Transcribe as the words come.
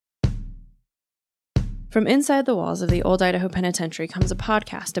From inside the walls of the Old Idaho Penitentiary comes a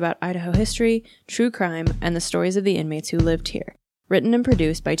podcast about Idaho history, true crime, and the stories of the inmates who lived here. Written and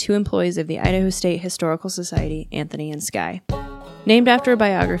produced by two employees of the Idaho State Historical Society, Anthony and Sky. Named after a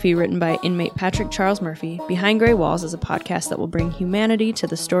biography written by inmate Patrick Charles Murphy, Behind Gray Walls is a podcast that will bring humanity to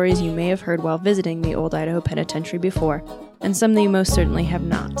the stories you may have heard while visiting the Old Idaho Penitentiary before, and some that you most certainly have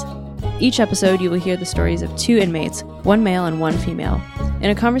not. Each episode, you will hear the stories of two inmates, one male and one female. In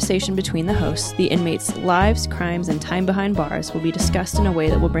a conversation between the hosts, the inmates' lives, crimes, and time behind bars will be discussed in a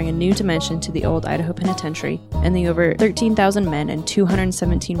way that will bring a new dimension to the Old Idaho Penitentiary and the over 13,000 men and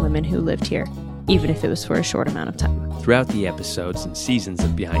 217 women who lived here, even if it was for a short amount of time. Throughout the episodes and seasons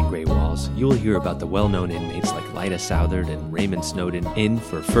of Behind Gray Walls, you will hear about the well-known inmates like Lyda Southard and Raymond Snowden in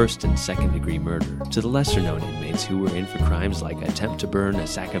for first and second degree murder, to the lesser-known inmates who were in for crimes like attempt to burn a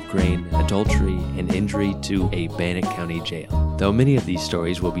sack of grain, adultery, and injury to a Bannock County jail. Though many of these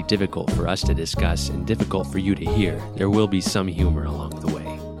stories will be difficult for us to discuss and difficult for you to hear, there will be some humor along the way.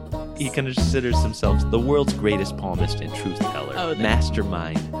 He considers himself the world's greatest palmist and truth teller,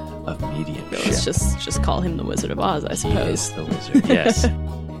 mastermind of mediumship. Let's just call him the Wizard of Oz, I suppose. He is the wizard, yes.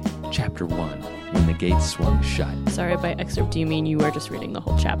 Chapter 1, When the Gates Swung Shut. Sorry, by excerpt, do you mean you were just reading the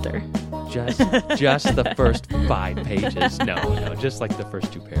whole chapter? Just the first 5 pages. No, just like the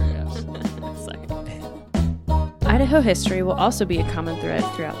first 2 paragraphs. Sorry. Idaho history will also be a common thread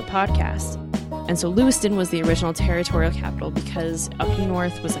throughout the podcast. And so Lewiston was the original territorial capital because up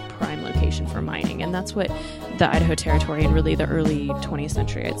north was a prime location for mining. And that's what the Idaho Territory and really the early 20th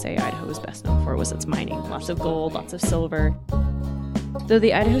century, I'd say Idaho was best known for, was its mining. Lots of gold, lots of silver. Though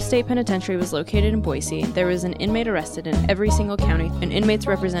the Idaho State Penitentiary was located in Boise, there was an inmate arrested in every single county, and inmates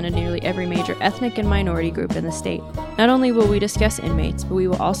represented nearly every major ethnic and minority group in the state. Not only will we discuss inmates, but we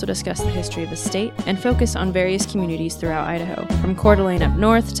will also discuss the history of the state and focus on various communities throughout Idaho. From Coeur d'Alene up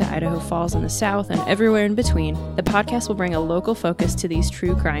north to Idaho Falls in the south and everywhere in between, the podcast will bring a local focus to these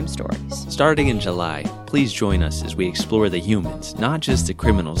true crime stories. Starting in July, please join us as we explore the humans, not just the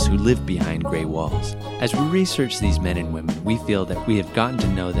criminals who live behind gray walls. As we research these men and women, we feel that we have gotten to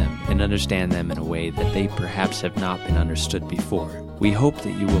know them and understand them in a way that they perhaps have not been understood before. We hope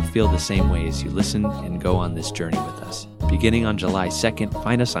that you will feel the same way as you listen and go on this journey with us. Beginning on July 2nd,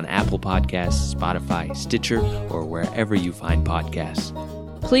 find us on Apple Podcasts, Spotify, Stitcher, or wherever you find podcasts.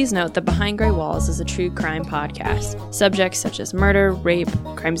 Please note that Behind Gray Walls is a true crime podcast. Subjects such as murder, rape,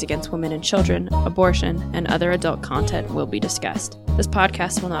 crimes against women and children, abortion, and other adult content will be discussed. This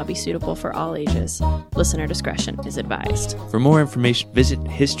podcast will not be suitable for all ages. Listener discretion is advised. For more information, visit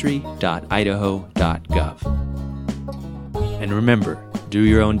history.idaho.gov. And remember, do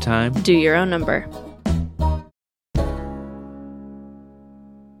your own time. Do your own number.